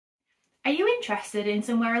Are you interested in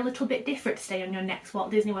somewhere a little bit different to stay on your next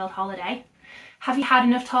Walt Disney World holiday? Have you had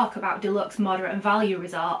enough talk about deluxe, moderate and value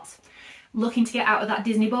resorts? Looking to get out of that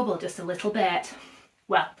Disney bubble just a little bit?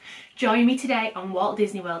 Well, join me today on Walt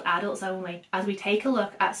Disney World Adults Only as we take a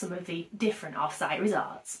look at some of the different off-site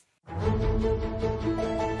resorts.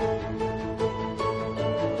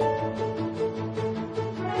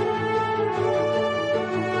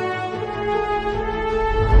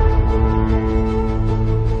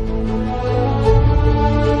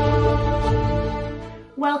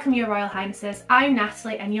 Welcome, your Royal Highnesses. I'm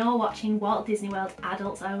Natalie and you're watching Walt Disney World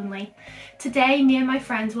Adults Only. Today, me and my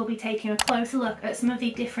friends will be taking a closer look at some of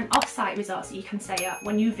the different off-site resorts that you can stay at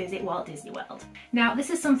when you visit Walt Disney World. Now, this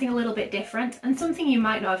is something a little bit different and something you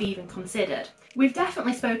might not have even considered. We've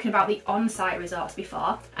definitely spoken about the on-site resorts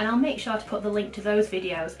before, and I'll make sure to put the link to those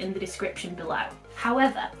videos in the description below.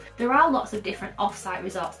 However, there are lots of different off-site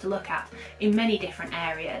resorts to look at in many different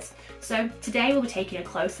areas. So today we'll be taking a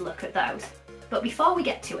closer look at those. But before we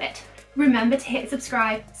get to it, remember to hit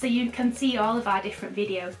subscribe so you can see all of our different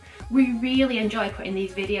videos. We really enjoy putting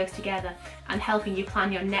these videos together and helping you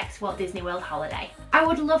plan your next Walt Disney World holiday. I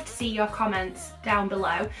would love to see your comments down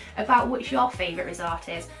below about which your favourite resort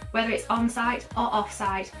is, whether it's on-site or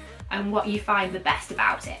off-site, and what you find the best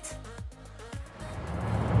about it.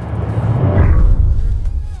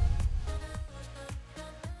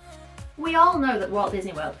 We all know that Walt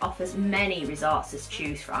Disney World offers many resorts to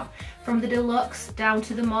choose from the deluxe down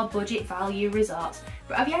to the more budget value resorts,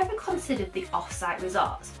 but have you ever considered the off-site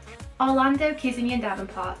resorts? Orlando, Kissimmee and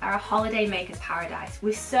Davenport are a holiday maker's paradise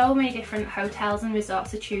with so many different hotels and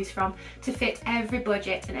resorts to choose from to fit every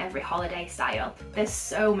budget and every holiday style. There's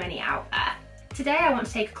so many out there. Today I want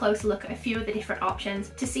to take a closer look at a few of the different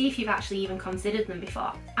options to see if you've actually even considered them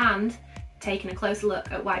before, and taking a closer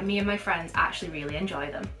look at why me and my friends actually really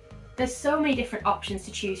enjoy them. There's so many different options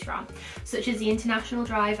to choose from, such as the International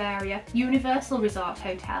Drive area, Universal Resort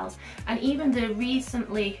hotels, and even the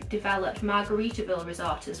recently developed Margaritaville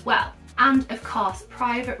Resort as well. And of course,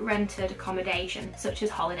 private rented accommodation, such as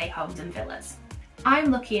holiday homes and villas. I'm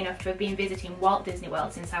lucky enough to have been visiting Walt Disney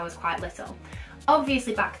World since I was quite little.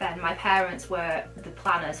 Obviously back then my parents were the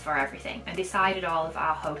planners for everything and decided all of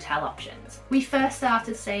our hotel options. We first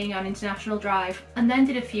started staying on International Drive and then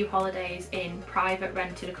did a few holidays in private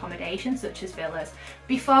rented accommodation such as villas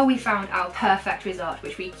before we found our perfect resort,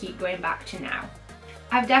 which we keep going back to now.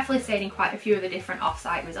 I've definitely stayed in quite a few of the different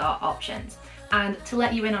off-site resort options, and to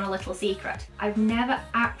let you in on a little secret, I've never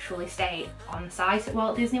actually stayed on site at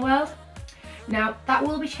Walt Disney World. Now that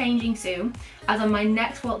will be changing soon, as on my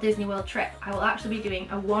next Walt Disney World trip I will actually be doing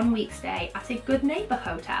a 1-week stay at a Good Neighbour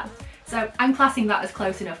hotel, so I'm classing that as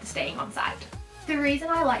close enough to staying on site. The reason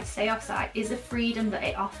I like to stay off site is the freedom that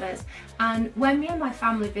it offers, and when me and my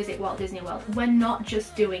family visit Walt Disney World, we're not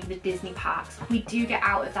just doing the Disney parks. We do get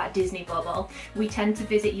out of that Disney bubble. We tend to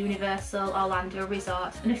visit Universal, Orlando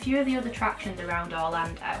Resort and a few of the other attractions around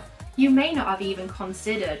Orlando. You may not have even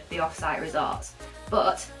considered the off-site resorts,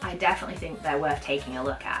 but I definitely think they're worth taking a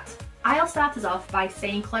look at. I'll start us off by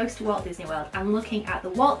staying close to Walt Disney World and looking at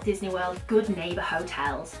the Walt Disney World Good Neighbour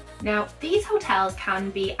hotels. Now, these hotels can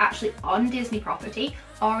be actually on Disney property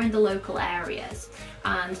or in the local areas,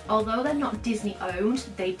 and although they're not Disney owned,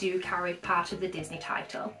 they do carry part of the Disney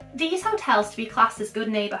title. These hotels, to be classed as Good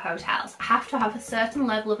Neighbour hotels, have to have a certain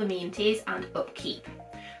level of amenities and upkeep,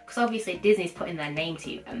 because obviously Disney's putting their name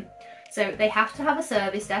to them. So they have to have a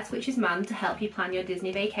service desk which is manned to help you plan your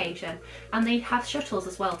Disney vacation, and they have shuttles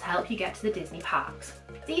as well to help you get to the Disney parks.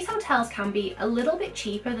 These hotels can be a little bit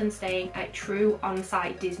cheaper than staying at true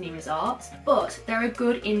on-site Disney resorts, but they're a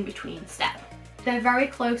good in-between step. They're very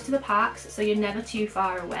close to the parks, so you're never too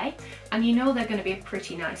far away, and you know they're going to be a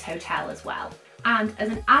pretty nice hotel as well. And as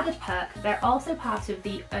an added perk, they're also part of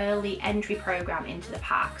the early entry program into the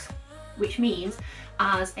parks, which means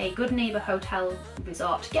as a Good Neighbour Hotel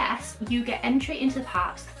Resort guest, you get entry into the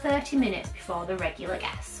parks 30 minutes before the regular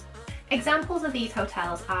guests. Examples of these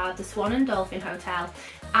hotels are the Swan and Dolphin Hotel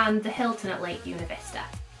and the Hilton at Lake Buena Vista.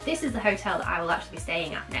 This is the hotel that I will actually be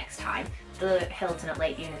staying at next time, the Hilton at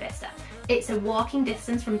Lake Buena Vista. It's a walking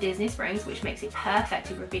distance from Disney Springs, which makes it perfect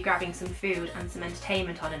to be grabbing some food and some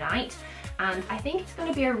entertainment on a night, and I think it's going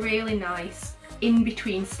to be a really nice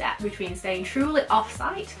in-between step between staying truly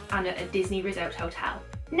off-site and at a Disney resort hotel.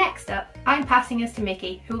 Next up, I'm passing us to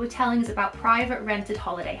Mikki, who will be telling us about private rented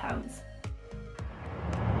holiday homes.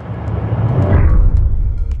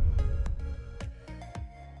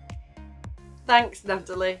 Thanks,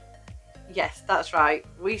 Natalie. Yes, that's right.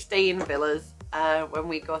 We stay in villas when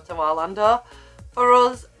we go to Orlando, For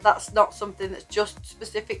us, that's not something that's just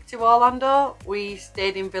specific to Orlando. We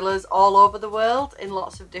stayed in villas all over the world in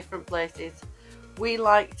lots of different places. We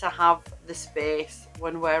like to have the space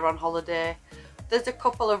when we're on holiday. There's a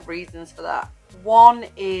couple of reasons for that. One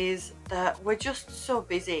is that we're just so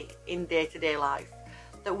busy in day-to-day life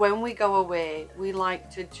that when we go away, we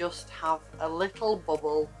like to just have a little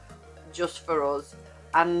bubble just for us.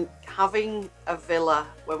 And having a villa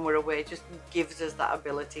when we're away just gives us that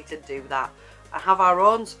ability to do that. And have our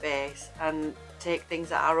own space and take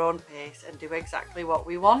things at our own pace and do exactly what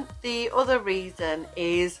we want. The other reason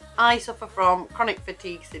is I suffer from chronic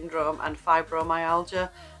fatigue syndrome and fibromyalgia,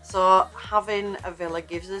 so having a villa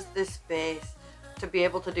gives us the space to be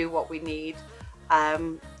able to do what we need.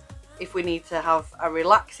 If we need to have a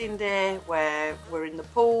relaxing day where we're in the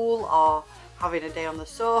pool, or having a day on the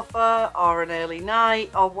sofa, or an early night,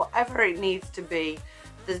 or whatever it needs to be,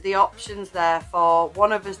 there's the options there for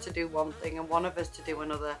one of us to do one thing and one of us to do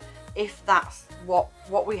another, if that's what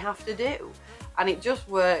we have to do. And it just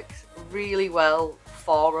works really well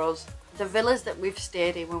for us. The villas that we've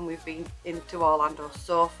stayed in when we've been into Orlando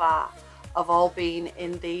so far have all been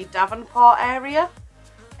in the Davenport area.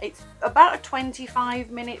 It's about a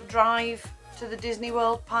 25-minute drive to the Disney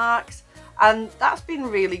World parks, and that's been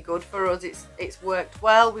really good for us. It's worked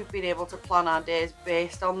well. We've been able to plan our days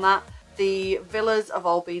based on that. The villas have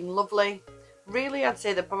all been lovely. Really, I'd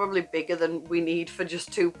say they're probably bigger than we need for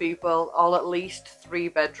just 2 people, all at least 3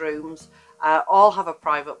 bedrooms. All have a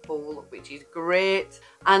private pool, which is great,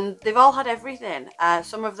 and they've all had everything.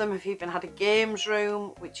 Some of them have even had a games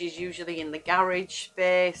room, which is usually in the garage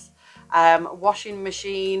space, washing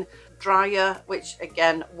machine, dryer, which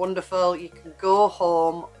again, wonderful. You can go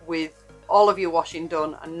home with all of your washing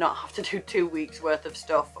done and not have to do 2 weeks worth of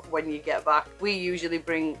stuff when you get back. We usually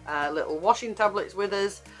bring little washing tablets with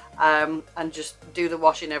us and just do the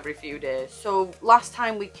washing every few days. So last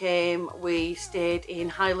time we came, we stayed in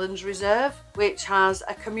Highlands Reserve, which has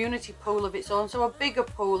a community pool of its own, so a bigger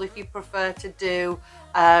pool if you prefer to do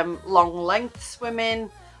long length swimming.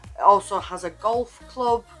 It also has a golf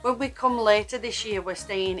club. When we come later this year, we're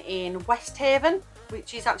staying in West Haven,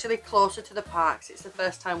 which is actually closer to the parks. It's the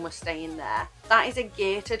first time we're staying there. That is a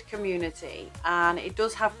gated community, and it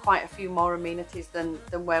does have quite a few more amenities than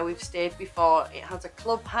where we've stayed before. It has a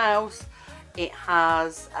clubhouse, it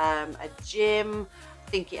has a gym, I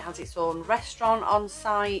think it has its own restaurant on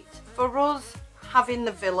site. For us, having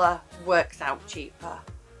the villa works out cheaper.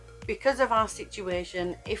 Because of our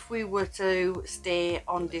situation, if we were to stay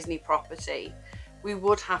on Disney property, we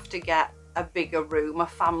would have to get a bigger room, a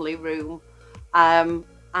family room,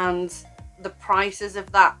 and the prices of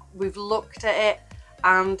that, we've looked at it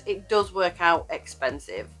and it does work out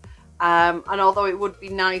expensive, and although it would be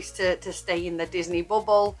nice to stay in the Disney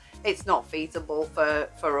bubble, it's not feasible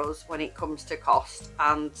for us when it comes to cost.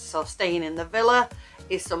 And so staying in the villa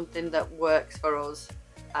is something that works for us,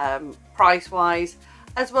 price wise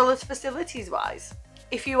as well as facilities wise.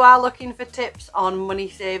 If you are looking for tips on money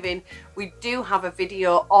saving, we do have a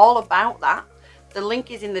video all about that. The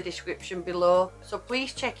link is in the description below, so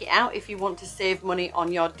please check it out if you want to save money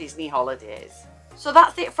on your Disney holidays. So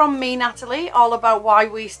that's it from me, Natalie, all about why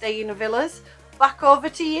we stay in villas. Back over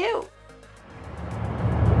to you.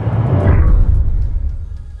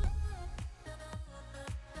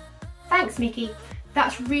 Thanks, Mikki.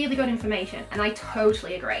 That's really good information, and I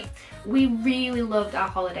totally agree. We really loved our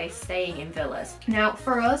holidays staying in villas. Now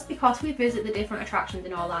for us, because we visit the different attractions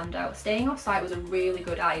in Orlando, staying off site was a really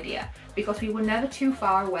good idea because we were never too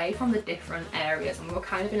far away from the different areas and we were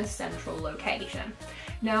kind of in a central location.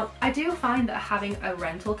 Now, I do find that having a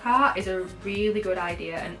rental car is a really good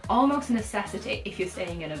idea and almost a necessity if you're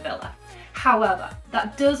staying in a villa. However,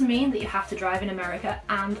 that does mean that you have to drive in America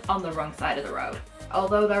and on the wrong side of the road.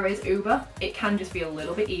 Although there is Uber, it can just be a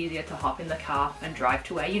little bit easier to hop in the car and drive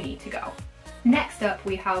to where you need to go. Next up,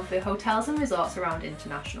 we have the hotels and resorts around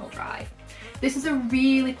International Drive. This is a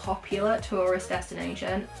really popular tourist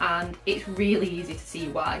destination and it's really easy to see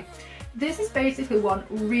why. This is basically one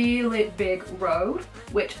really big road,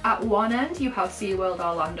 which at one end you have SeaWorld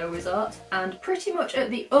Orlando Resort, and pretty much at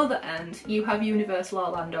the other end you have Universal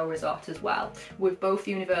Orlando Resort as well, with both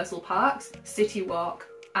Universal Parks, City Walk,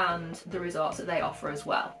 and the resorts that they offer as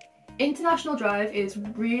well. International Drive is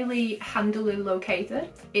really handily located.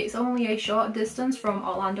 It's only a short distance from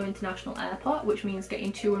Orlando International Airport, which means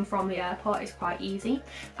getting to and from the airport is quite easy.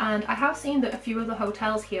 And I have seen that a few of the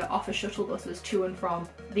hotels here offer shuttle buses to and from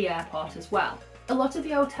the airport as well. A lot of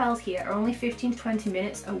the hotels here are only 15 to 20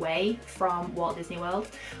 minutes away from Walt Disney World,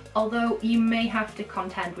 although you may have to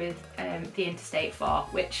contend with the Interstate 4,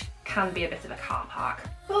 which can be a bit of a car park.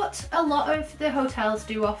 But a lot of the hotels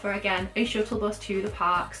do offer, again, a shuttle bus to the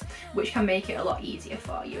parks, which can make it a lot easier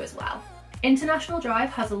for you as well. International Drive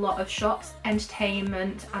has a lot of shops,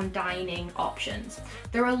 entertainment and dining options.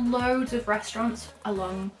 There are loads of restaurants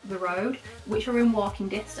along the road which are in walking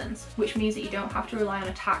distance, which means that you don't have to rely on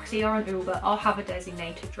a taxi or an Uber or have a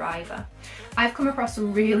designated driver. I've come across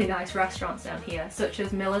some really nice restaurants down here, such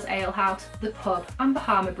as Miller's Ale House, The Pub and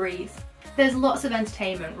Bahama Breeze. There's lots of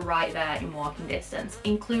entertainment right there in walking distance,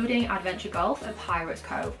 including adventure golf at Pirates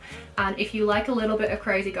Cove, and if you like a little bit of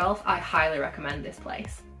crazy golf, I highly recommend this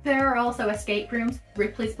place. There are also escape rooms,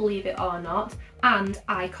 Ripley's Believe It or Not, and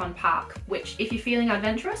Icon Park, which, if you're feeling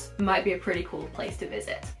adventurous, might be a pretty cool place to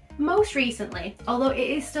visit. Most recently, although it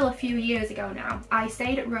is still a few years ago now, I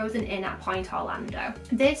stayed at Rosen Inn at Point Orlando.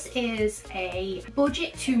 This is a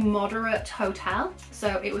budget to moderate hotel,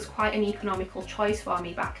 so it was quite an economical choice for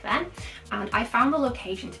me back then, and I found the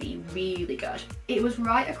location to be really good. It was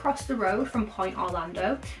right across the road from Point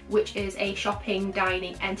Orlando, which is a shopping,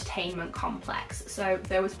 dining, entertainment complex, so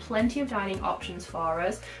there was plenty of dining options for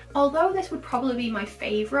us. Although this would probably be my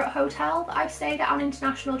favourite hotel that I've stayed at on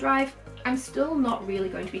International Drive, I'm still not really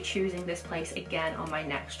going to be choosing this place again on my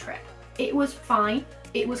next trip. It was fine,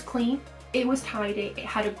 it was clean, it was tidy, it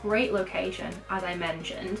had a great location, as I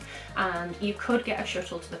mentioned, and you could get a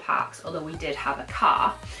shuttle to the parks, although we did have a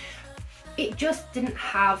car. It just didn't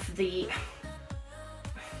have the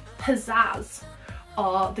pizzazz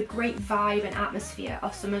or the great vibe and atmosphere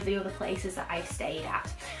of some of the other places that I've stayed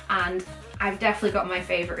at. And I've definitely got my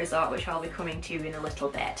favourite resort, which I'll be coming to in a little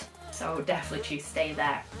bit, so definitely choose to stay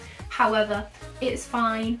there. However, it's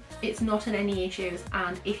fine, it's not in any issues,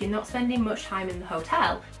 and if you're not spending much time in the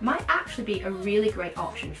hotel, it might actually be a really great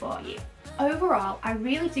option for you. Overall, I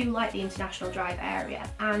really do like the International Drive area,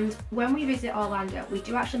 and when we visit Orlando, we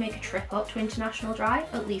do actually make a trip up to International Drive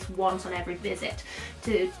at least once on every visit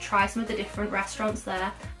to try some of the different restaurants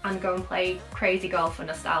there and go and play crazy golf for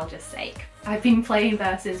nostalgia's sake. I've been playing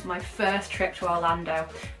there since my first trip to Orlando,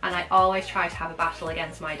 and I always try to have a battle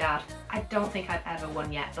against my dad. I don't think I've ever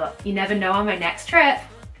won yet, but you never know on my next trip.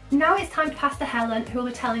 Now it's time to pass to Helen, who will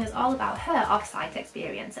be telling us all about her off-site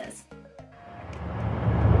experiences.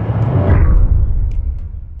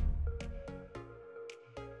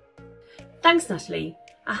 Thanks, Natalie.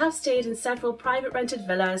 I have stayed in several private rented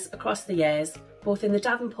villas across the years, both in the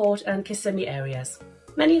Davenport and Kissimmee areas.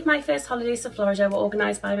 Many of my first holidays to Florida were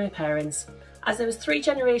organised by my parents. As there was 3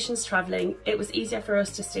 generations travelling, it was easier for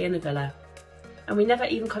us to stay in a villa, and we never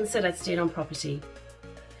even considered staying on property.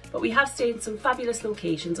 But we have stayed in some fabulous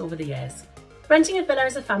locations over the years. Renting a villa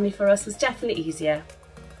as a family for us was definitely easier.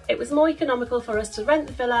 It was more economical for us to rent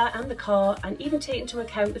the villa and the car, and even take into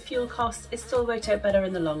account the fuel costs, it still worked out better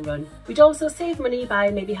in the long run. We'd also save money by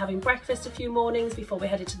maybe having breakfast a few mornings before we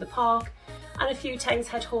headed to the park, and a few times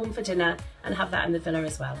head home for dinner and have that in the villa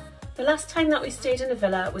as well. The last time that we stayed in a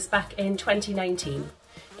villa was back in 2019.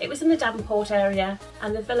 It was in the Davenport area,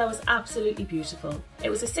 and the villa was absolutely beautiful. It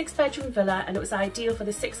was a 6-bedroom villa, and it was ideal for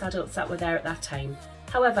the 6 adults that were there at that time.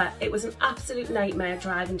 However, it was an absolute nightmare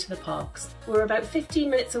driving to the parks. We were about 15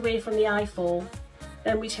 minutes away from the I-4,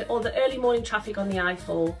 then we'd hit all the early morning traffic on the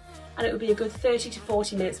I-4, and it would be a good 30 to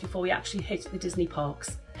 40 minutes before we actually hit the Disney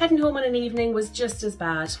parks. Heading home on an evening was just as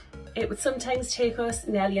bad. It would sometimes take us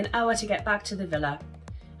nearly an hour to get back to the villa.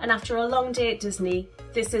 And after a long day at Disney,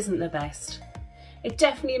 this isn't the best. It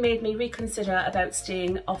definitely made me reconsider about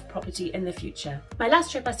staying off property in the future. My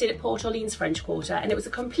last trip I stayed at Port Orleans French Quarter, and it was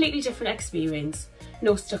a completely different experience.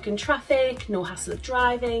 No stuck in traffic, no hassle of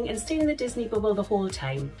driving, and staying in the Disney bubble the whole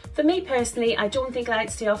time. For me personally, I don't think I'd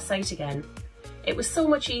stay off site again. It was so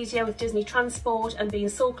much easier with Disney transport and being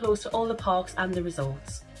so close to all the parks and the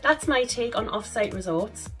resorts. That's my take on off-site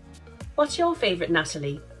resorts. What's your favourite,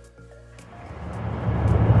 Natalie?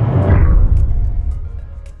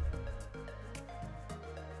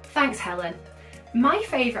 Thanks, Helen. My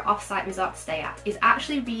favourite off-site resort to stay at is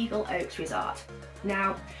actually Regal Oaks Resort.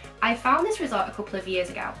 Now, I found this resort a couple of years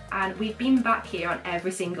ago, and we've been back here on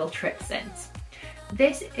every single trip since.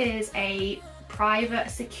 This is a private,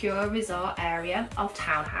 secure resort area of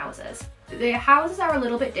townhouses. The houses are a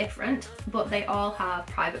little bit different, but they all have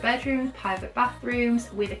private bedrooms, private bathrooms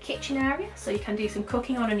with a kitchen area, so you can do some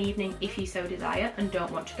cooking on an evening if you so desire and don't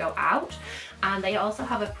want to go out. And they also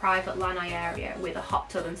have a private lanai area with a hot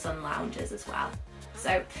tub and sun lounges as well.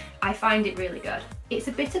 So I find it really good. It's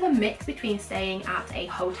a bit of a mix between staying at a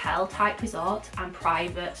hotel type resort and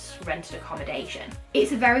private rented accommodation.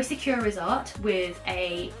 It's a very secure resort with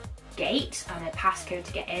a gate and a passcode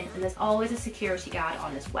to get in, and there's always a security guard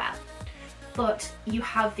on as well. but you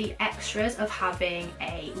have the extras of having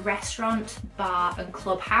a restaurant, bar and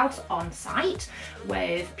clubhouse on site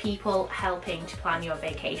with people helping to plan your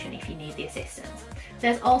vacation if you need the assistance.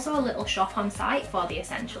 There's also a little shop on site for the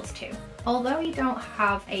essentials too. Although you don't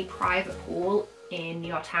have a private pool in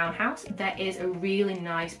your townhouse, there is a really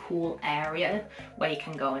nice pool area where you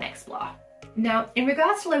can go and explore. Now, in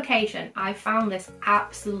regards to location, I found this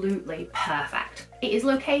absolutely perfect. It is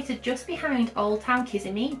located just behind Old Town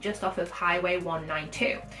Kissimmee, just off of Highway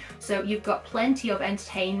 192. So you've got plenty of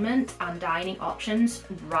entertainment and dining options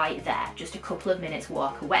right there, just a couple of minutes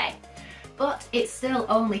walk away. But it's still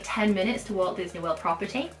only 10 minutes to Walt Disney World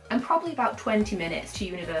property and probably about 20 minutes to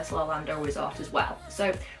Universal Orlando Resort as well.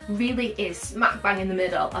 So really is smack bang in the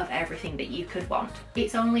middle of everything that you could want.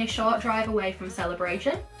 It's only a short drive away from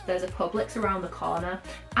Celebration, there's a Publix around the corner,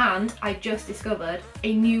 and I just discovered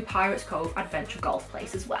a new Pirates Cove adventure golf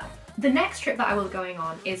place as well. The next trip that I will be going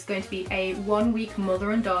on is going to be a 1-week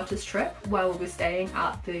mother and daughters trip where we'll be staying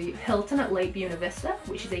at the Hilton at Lake Buena Vista,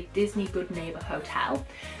 which is a Disney Good Neighbor hotel.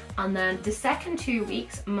 And then the second 2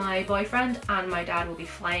 weeks, my boyfriend and my dad will be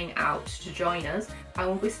flying out to join us and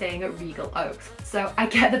we'll be staying at Regal Oaks. So I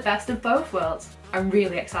get the best of both worlds. I'm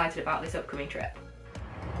really excited about this upcoming trip.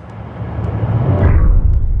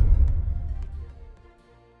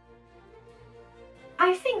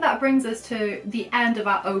 I think that brings us to the end of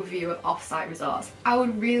our overview of off-site resorts. I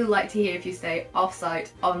would really like to hear if you stay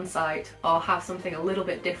off-site, on-site, or have something a little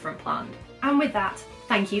bit different planned. And with that,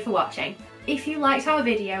 thank you for watching. If you liked our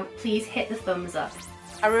video, please hit the thumbs up.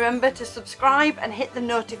 And remember to subscribe and hit the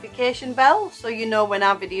notification bell so you know when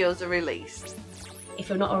our videos are released. If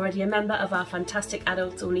you're not already a member of our fantastic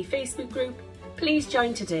adults only Facebook group, please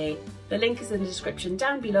join today. The link is in the description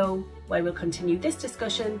down below, where we'll continue this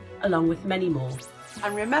discussion along with many more.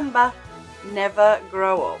 And remember, never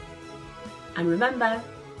grow up. And remember,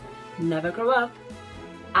 never grow up.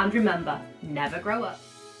 And remember, never grow up.